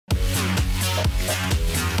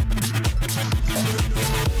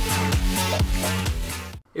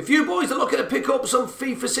If you boys are looking to pick up some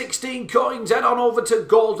FIFA 16 coins, head on over to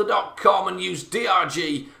golder.com and use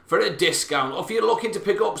DRG for a discount. Or if you're looking to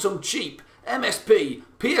pick up some cheap MSP,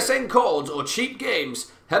 PSN codes or cheap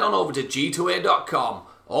games, head on over to g2a.com.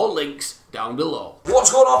 All links down below. What's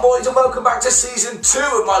going on, boys, and welcome back to Season 2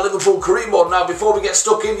 of my Liverpool career mode. Now, before we get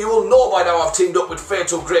stuck in, you will know by now I've teamed up with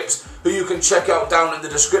Fatal Grips, who you can check out down in the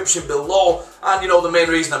description below. And you know the main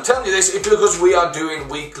reason I'm telling you this is because we are doing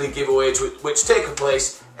weekly giveaways which take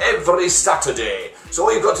place every Saturday. So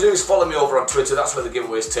all you've got to do is follow me over on Twitter, that's where the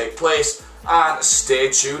giveaways take place, and stay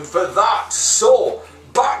tuned for that. So,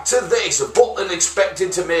 back to this. Butland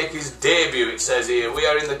expected to make his debut, it says here. We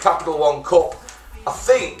are in the Capital One Cup. I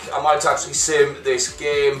think I might actually sim this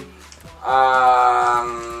game.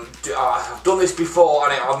 I've done this before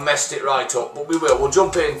and I've messed it right up, but we will. We'll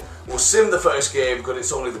jump in, we'll sim the first game because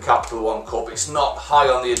it's only the Capital One Cup. It's not high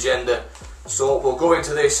on the agenda. So we'll go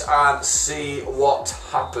into this and see what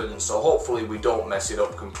happens. So hopefully we don't mess it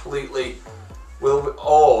up completely.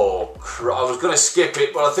 Oh, I was going to skip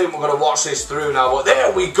it, but I think we're going to watch this through now. But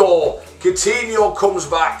there we go. Coutinho comes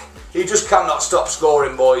back. He just cannot stop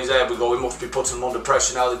scoring, boys. There we go. We must be putting them under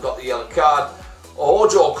pressure now. They've got the yellow card.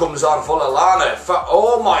 Ojo comes on for Lallana.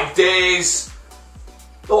 Oh my days.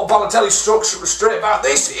 Oh, Balotelli struck straight back.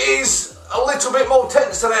 This is a little bit more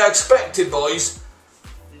tense than I expected, boys.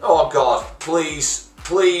 Oh God, please,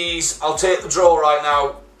 please. I'll take the draw right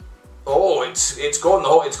now. Oh, it's going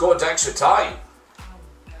to extra time.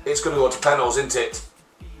 It's going to go to penalties, isn't it?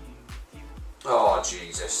 Oh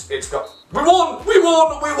Jesus! We won!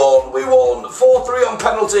 4-3 on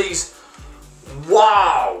penalties.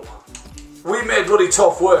 Wow! We made bloody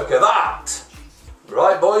tough work of that.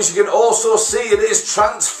 Right, boys, you can also see it is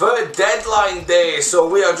transfer deadline day, so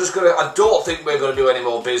we are just gonna. I don't think we're gonna do any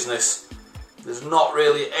more business. There's not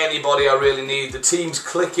really anybody I really need. The team's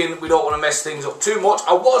clicking. We don't want to mess things up too much.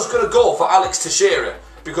 I was gonna go for Alex Teixeira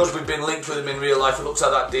because we've been linked with him in real life. It looks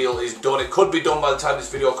like that deal is done. It could be done by the time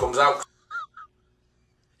this video comes out.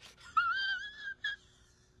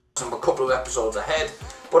 I'm a couple of episodes ahead,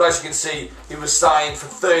 but as you can see, he was signed for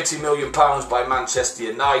 £30 million by Manchester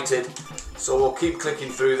United. So we'll keep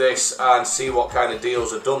clicking through this and see what kind of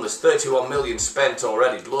deals are done. There's 31 million spent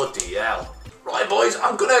already. Bloody hell. Right, boys,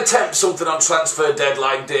 I'm going to attempt something on transfer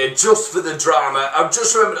deadline day just for the drama. I've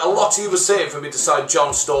just remembered a lot of you were saying for me to sign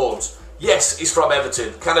John Stones. Yes, he's from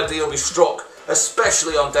Everton. Can a deal be struck,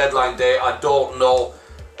 especially on deadline day? I don't know.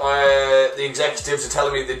 The executives are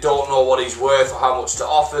telling me they don't know what he's worth or how much to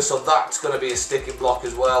offer, so that's going to be a sticking block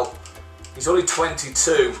as well. He's only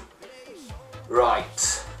 22.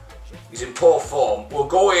 Right. He's in poor form. We'll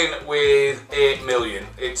go in with 8 million.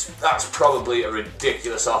 That's probably a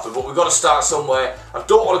ridiculous offer, but we've got to start somewhere. I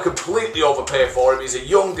don't want to completely overpay for him. He's a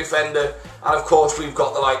young defender, and of course we've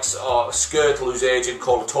got the likes of Skirtle, who's aging,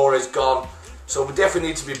 Colo Torre's gone. So we definitely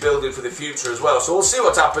need to be building for the future as well. So we'll see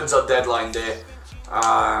what happens on deadline day.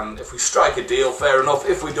 If we strike a deal, fair enough.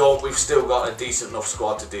 If we don't, we've still got a decent enough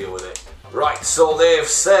squad to deal with it. Right, so they've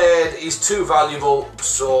said he's too valuable,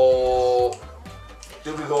 so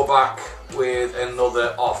do we go back with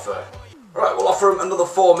another offer? Right, we'll offer him another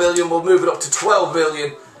 4 million, we'll move it up to 12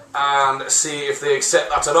 million and see if they accept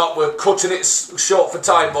that or not. We're cutting it short for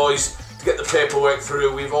time, boys, to get the paperwork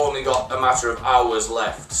through. We've only got a matter of hours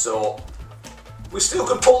left, so we still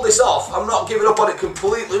could pull this off. I'm not giving up on it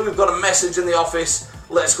completely. We've got a message in the office.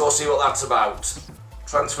 Let's go see what that's about.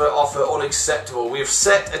 Transfer offer unacceptable. We've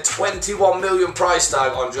set a 21 million price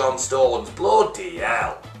tag on John Stones. Bloody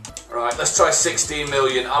hell. Right, let's try 16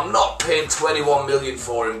 million. I'm not paying 21 million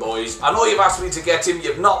for him, boys. I know you've asked me to get him.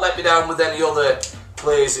 You've not let me down with any other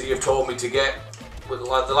players that you've told me to get. With the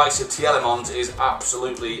likes of Tielemans is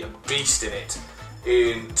absolutely a beast in it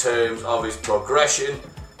in terms of his progression.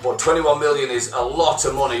 But 21 million is a lot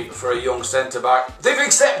of money for a young centre-back. They've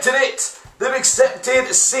accepted it! They've accepted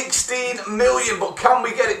 16 million, but can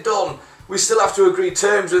we get it done? We still have to agree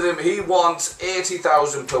terms with him. He wants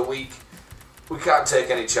 80,000 per week. We can't take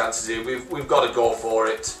any chances here. We've got to go for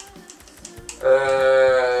it.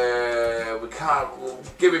 We can't. We'll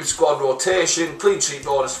give him squad rotation, clean sheet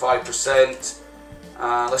bonus 5%.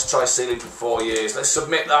 Let's try sealing for 4 years. Let's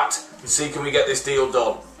submit that and see can we get this deal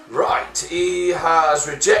done. Right, he has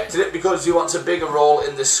rejected it because he wants a bigger role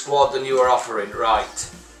in this squad than you are offering. Right,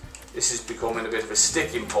 this is becoming a bit of a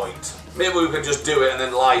sticking point. Maybe we can just do it and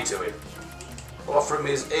then lie to him. We'll offer him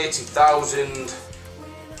his 80,000.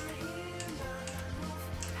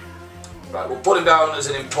 Right, we'll put him down as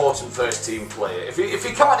an important first team player. If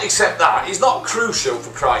he can't accept that, he's not crucial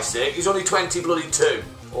for Christ's sake. He's only 22.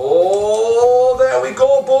 Oh, there we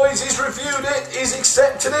go, boys. He's reviewed it. He's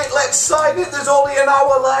accepted it. Let's sign it. There's only an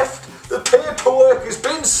hour left. The paperwork has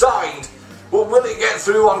been signed. But will it get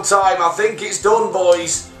through on time? I think it's done,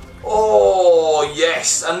 boys. Oh,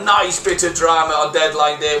 yes. A nice bit of drama on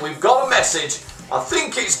deadline day. We've got a message. I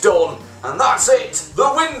think it's done. And that's it.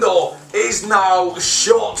 The window is now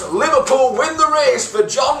shut. Liverpool win the race for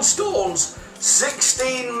John Stones.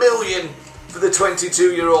 16 million for the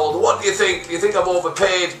 22-year-old. What do you think? Do you think I've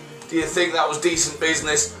overpaid? Do you think that was decent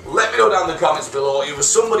business? Let me know down in the comments below. He was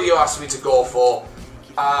somebody who asked me to go for.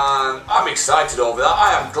 And I'm excited over that.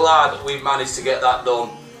 I am glad we managed to get that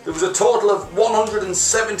done. There was a total of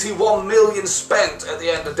 171 million spent at the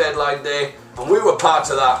end of deadline day, and we were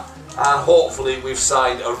part of that. And hopefully we've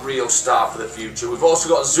signed a real star for the future. We've also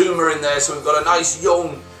got Zuma in there, so we've got a nice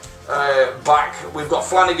young back. We've got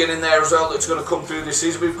Flanagan in there as well that's going to come through this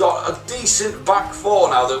season. We've got a decent back four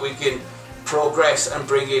now that we can progress and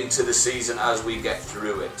bring into the season as we get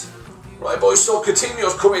through it. Right, boys, so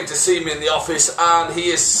Coutinho's coming to see me in the office, and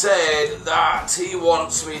he has said that he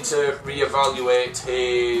wants me to reevaluate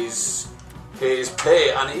his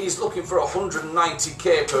pay, and he's looking for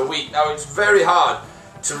 190k per week. Now, it's very hard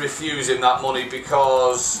to refuse him that money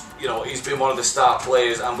because, you know, he's been one of the star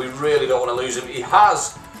players and we really don't want to lose him. He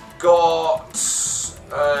has got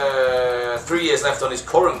 3 years left on his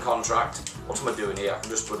current contract. What am I doing here? I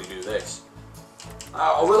can just bloody do this.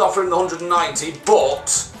 I will offer him the 190,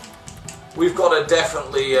 but we've got to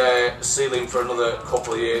definitely seal him for another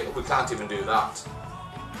couple of years. We can't even do that.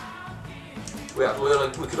 We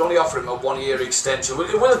could only offer him a 1-year extension.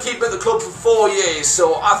 We'll keep him at the club for 4 years,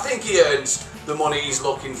 so I think he earns the money he's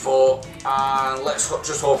looking for, and let's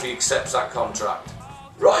just hope he accepts that contract.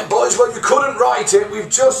 Right, boys, well, you couldn't write it. We've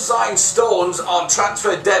just signed Stones on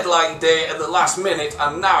transfer deadline day at the last minute,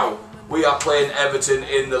 and now we are playing Everton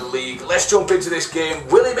in the league. Let's jump into this game.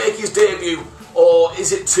 Will he make his debut, or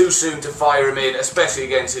is it too soon to fire him in, especially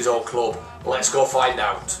against his old club? Let's go find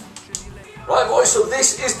out. Right, boys, so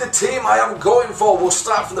this is the team I am going for. We'll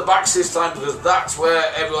start from the backs this time because that's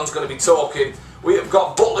where everyone's going to be talking. We have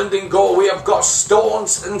got Butland in goal, we have got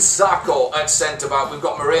Stones and Sacco at centre-back, we've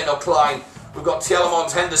got Moreno, Klein, we've got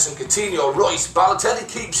Tielemans, Henderson, Coutinho, Royce. Balotelli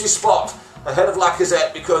keeps his spot ahead of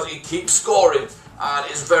Lacazette because he keeps scoring, and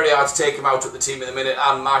it's very hard to take him out of the team in the minute,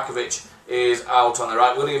 and Markovic is out on the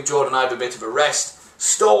right. We're going to give Jordan Ibe a bit of a rest.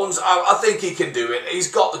 Stones, I think he can do it. He's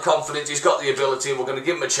got the confidence, he's got the ability. We're going to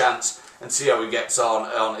give him a chance and see how he gets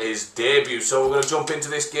on his debut. So we're going to jump into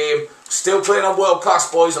this game. Still playing on world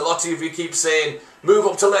class, boys. A lot of you keep saying move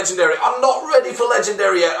up to legendary. I'm not ready for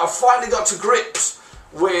legendary yet. I've finally got to grips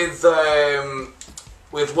with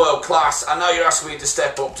world class, and now you're asking me to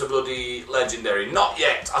step up to bloody legendary. Not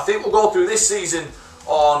yet. I think we'll go through this season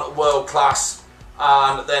on world class,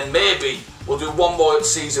 and then maybe we'll do one more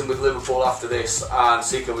season with Liverpool after this and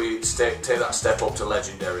see can we take that step up to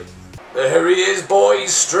legendary. There he is,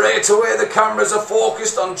 boys. Straight away the cameras are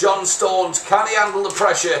focused on John Stones. Can he handle the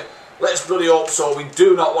pressure? Let's bloody hope so. We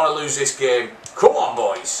do not want to lose this game. Come on,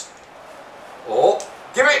 boys. Oh,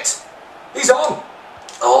 give it. He's on.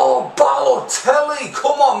 Oh, Balotelli.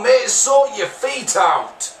 Come on, mate. Sort your feet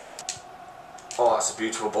out. Oh, that's a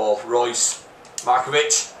beautiful ball. Royce.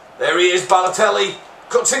 Markovic. There he is, Balotelli.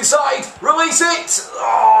 Cuts inside. Release it.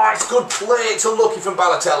 Oh, it's good play. It's unlucky from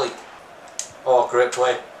Balotelli. Oh, great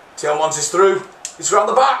play. Tielemans is through. He's around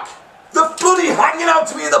the back. The bloody hanging out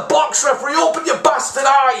to me in the box, referee. Open your bastard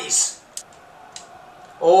eyes.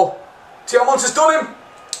 Oh, Tielemans has done him.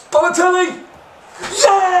 Balotelli.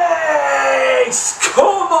 Yes!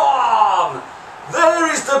 Come on!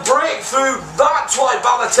 There is the breakthrough. That's why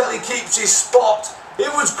Balotelli keeps his spot.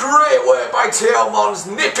 It was great work by Tielemans,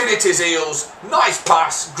 nipping at his heels. Nice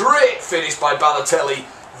pass. Great finish by Balotelli.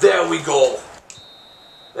 There we go.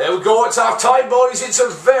 There we go, it's half time, boys. It's a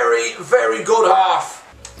very, very good half.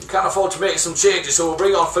 We can't afford to make some changes, so we'll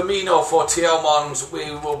bring on Firmino for Tielemans.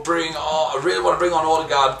 We will bring on, I really want to bring on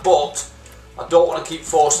Odegaard, but I don't want to keep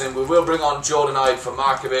forcing him. We will bring on Jordan Ibe for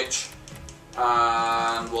Markovic,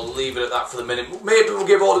 and we'll leave it at that for the minute. Maybe we'll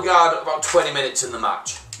give Odegaard about 20 minutes in the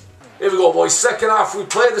match. Here we go, boys. Second half, we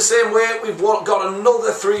play the same way. We've got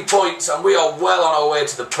another 3 points, and we are well on our way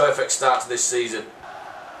to the perfect start to this season.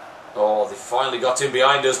 Oh, they finally got in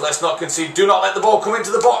behind us. Let's not concede. Do not let the ball come into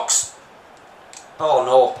the box. Oh,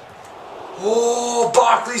 no. Oh,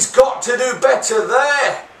 Barkley's got to do better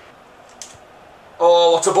there.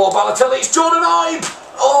 Oh, what a ball, Balotelli. It's Jordan Ibe.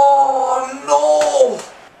 Oh,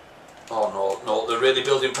 no. Oh, no. They're really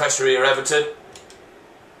building pressure here, Everton.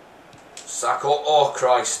 Sacco. Oh,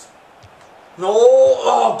 Christ. No.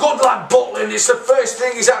 Oh, good lad, Butland. It's the first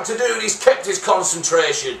thing he's had to do, and he's kept his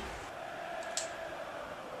concentration.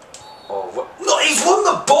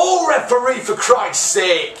 for Christ's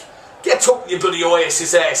sake. Get up your bloody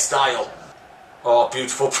Oasis hairstyle. Oh,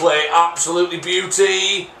 beautiful play. Absolutely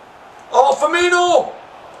beauty. Oh, Firmino.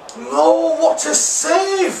 No, what a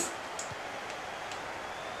save.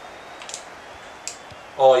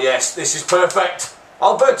 Oh, yes, this is perfect.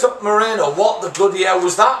 Alberto Moreno, what the bloody hell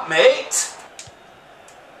was that, mate?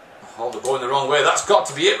 Oh, they're going the wrong way. That's got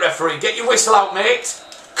to be it, referee. Get your whistle out, mate.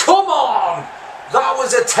 Come on. That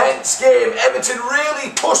was a tense game. Everton really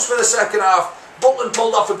pushed for the second half. Butland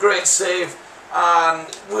pulled off a great save. And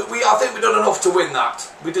I think we've done enough to win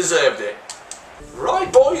that. We deserved it.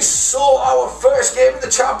 Right, boys, so our first game in the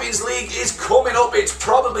Champions League is coming up. It's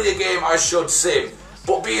probably a game I should sim.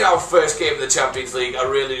 But being our first game in the Champions League, I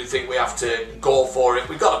really do think we have to go for it.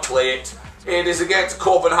 We've got to play it. It is against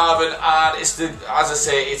Copenhagen, and it's the, as I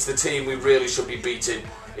say, it's the team we really should be beating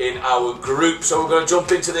in our group. So we're going to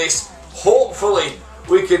jump into this. Hopefully,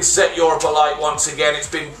 we can set Europe alight once again. It's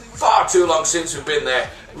been far too long since we've been there.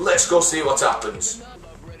 Let's go see what happens.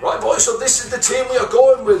 Right, boys, so this is the team we are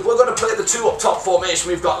going with. We're going to play the two up top formation.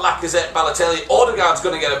 We've got Lacazette, Balotelli. Odegaard's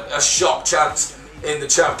going to get a shock chance in the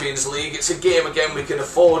Champions League. It's a game, again, we can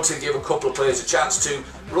afford to give a couple of players a chance to.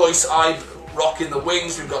 Royce, Ibe, rocking the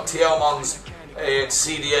wings. We've got Tielemans and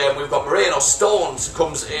CDM. We've got Moreno. Stones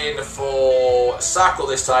comes in for Sacco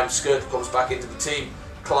this time. Skirt comes back into the team.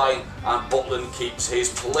 Klein and Butland keeps his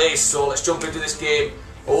place. So let's jump into this game.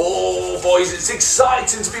 Oh, boys, it's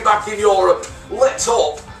exciting to be back in Europe. Let's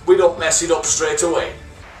hope we don't mess it up straight away.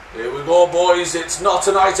 Here we go, boys. It's not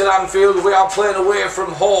a night at Anfield. We are playing away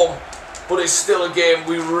from home, but it's still a game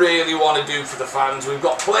we really want to do for the fans. We've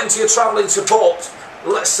got plenty of travelling support.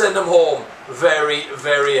 Let's send them home very,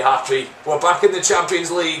 very happy. We're back in the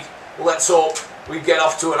Champions League. Let's hope we get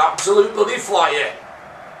off to an absolute bloody flyer.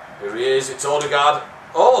 Here he is. It's Odegaard.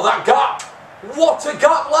 Oh, that gap. What a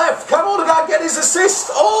gap left. Can Odegaard get his assist?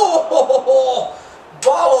 Oh,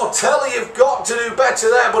 Balotelli, you've got to do better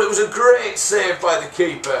there, but it was a great save by the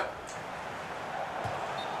keeper.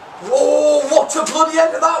 Whoa, what a bloody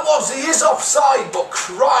end that was. He is offside, but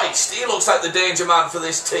Christ, he looks like the danger man for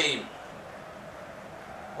this team.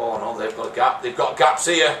 Oh no, they've got a gap. They've got gaps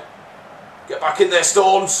here. Get back in there,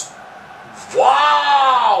 Stones.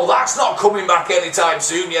 Wow, that's not coming back anytime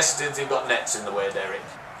soon. Yes, it is. They've got nets in the way, Derek.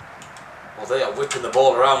 Well, they are whipping the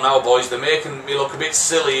ball around now, boys. They're making me look a bit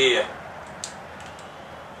silly here.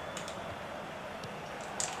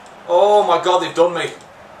 Oh my God, they've done me.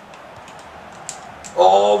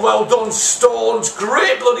 Oh, well done, Stones.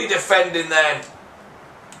 Great bloody defending then.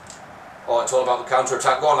 Oh, it's all about the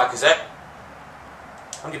counter-attack. Go on, Lacazette.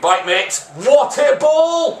 On your bike, mate. What a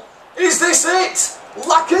ball! Is this it?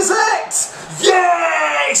 Lacazette!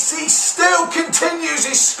 Yes! He still continues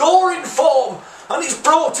his scoring form, and he's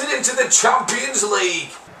brought it into the Champions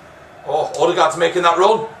League. Oh, Odegaard's making that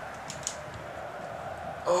run.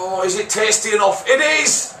 Oh, is it tasty enough? It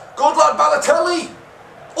is! Good lad, Balotelli.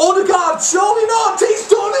 Odegaard, surely not! He's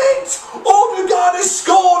done it! Odegaard has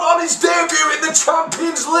scored on his debut in the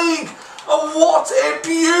Champions League! And what a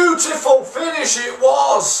beautiful finish it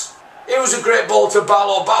was! It was a great ball to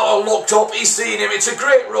Ballo. Ballo looked up, he's seen him. It's a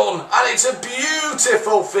great run, and it's a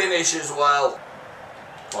beautiful finish as well.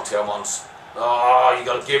 Come on, Tielemans. Oh, you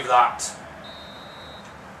got to give that.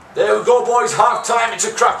 There we go, boys. Half time. It's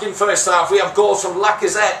a cracking first half. We have goals from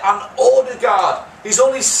Lacazette and Odegaard. He's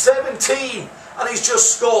only 17, and he's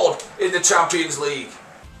just scored in the Champions League.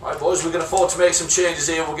 Right, boys, we can afford to make some changes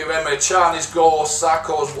here. We'll give Emre Can his go.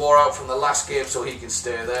 Sacco's wore out from the last game, so he can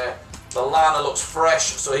stay there. Lallana looks fresh,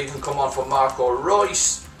 so he can come on for Marco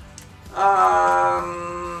Royce.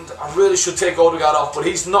 And I really should take Odegaard off, but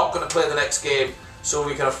he's not going to play the next game, so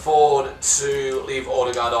we can afford to leave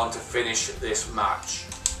Odegaard on to finish this match.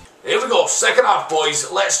 Here we go, second half,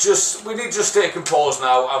 boys. We need to just stay composed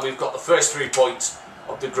now, and we've got the first 3 points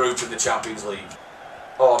of the group in the Champions League.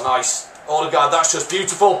 Oh, nice. Odegaard, that's just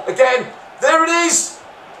beautiful. Again, there it is.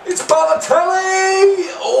 It's Balotelli.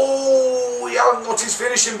 Oh, he hasn't got his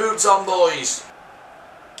finishing boots on, boys.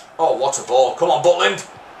 Oh, what a ball. Come on, Butland.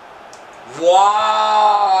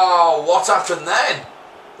 Wow, what happened then?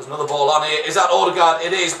 There's another ball on here. Is that Odegaard?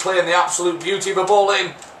 It is, playing the absolute beauty of a ball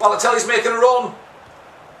in. Balotelli's making a run.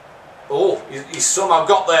 Oh, he's somehow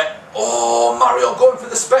got there. Oh, Mario going for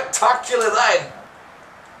the spectacular then.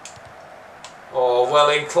 Oh, well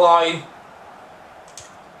inclined.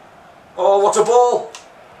 Oh, what a ball.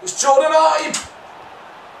 It's Jordan Ibe.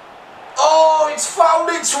 Oh, it's found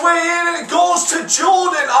its way in and it goes to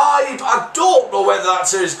Jordan Ibe. I don't know whether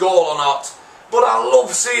that's his goal or not, but I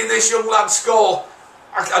love seeing this young lad score.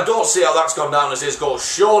 I don't see how that's gone down as his goal.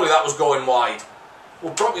 Surely that was going wide.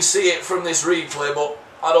 We'll probably see it from this replay, but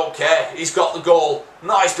I don't care. He's got the goal.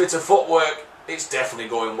 Nice bit of footwork. It's definitely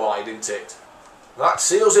going wide, isn't it? That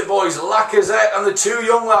seals it, boys. Lacazette and the two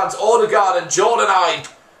young lads, Odegaard and Jordan Ibe,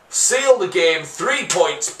 seal the game. 3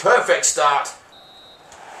 points. Perfect start.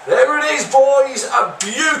 There it is, boys. A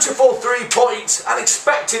beautiful 3 points. An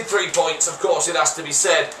expected 3 points, of course, it has to be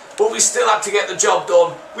said. But we still had to get the job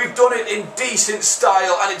done. We've done it in decent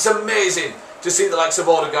style, and it's amazing to see the likes of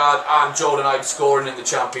Odegaard and Jordan Ibe scoring in the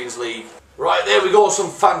Champions League. Right, there we go, some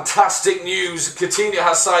fantastic news. Coutinho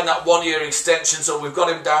has signed that 1-year extension, so we've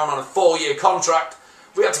got him down on a 4-year contract.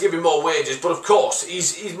 We had to give him more wages, but of course,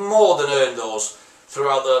 he's more than earned those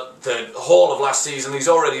throughout the whole of last season. He's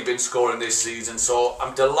already been scoring this season, so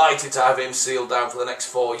I'm delighted to have him sealed down for the next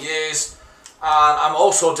 4 years. And I'm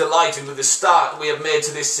also delighted with the start we have made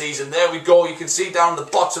to this season. There we go, you can see down the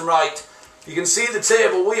bottom right, you can see the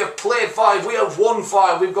table. We have played 5, we have won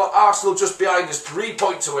 5. We've got Arsenal just behind us, 3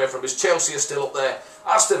 points away from us. Chelsea are still up there.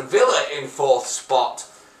 Aston Villa in 4th spot.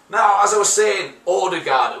 Now, as I was saying,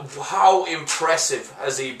 Odegaard, how impressive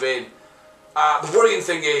has he been? The worrying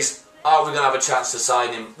thing is, are we going to have a chance to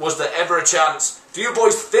sign him? Was there ever a chance? Do you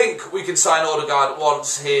boys think we can sign Odegaard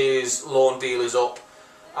once his loan deal is up?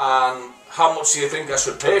 And how much do you think I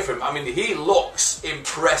should pay for him? I mean, he looks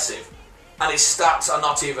impressive. And his stats are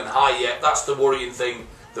not even high yet. That's the worrying thing,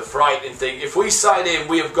 the frightening thing. If we sign him,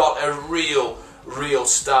 we have got a real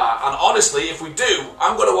star. And honestly, if we do,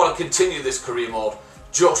 I'm going to want to continue this career mode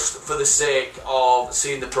just for the sake of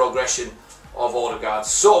seeing the progression of Odegaard.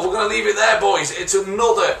 So we're going to leave it there, boys. It's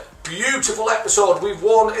another beautiful episode. We've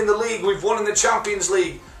won in the league. We've won in the Champions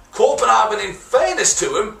League. Copenhagen, in fairness to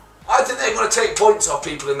them, I think they're going to take points off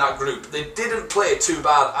people in that group. They didn't play too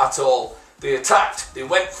bad at all. They attacked, they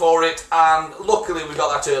went for it, and luckily we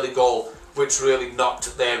got that early goal, which really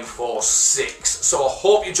knocked them for 6. So I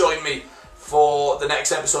hope you join me for the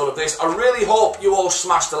next episode of this. I really hope you all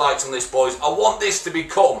smash the likes on this, boys. I want this to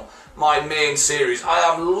become my main series. I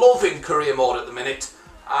am loving career mode at the minute,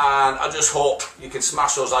 and I just hope you can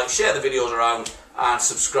smash those likes, share the videos around, and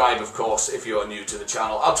subscribe, of course, if you are new to the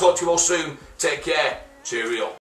channel. I'll talk to you all soon. Take care. Cheerio.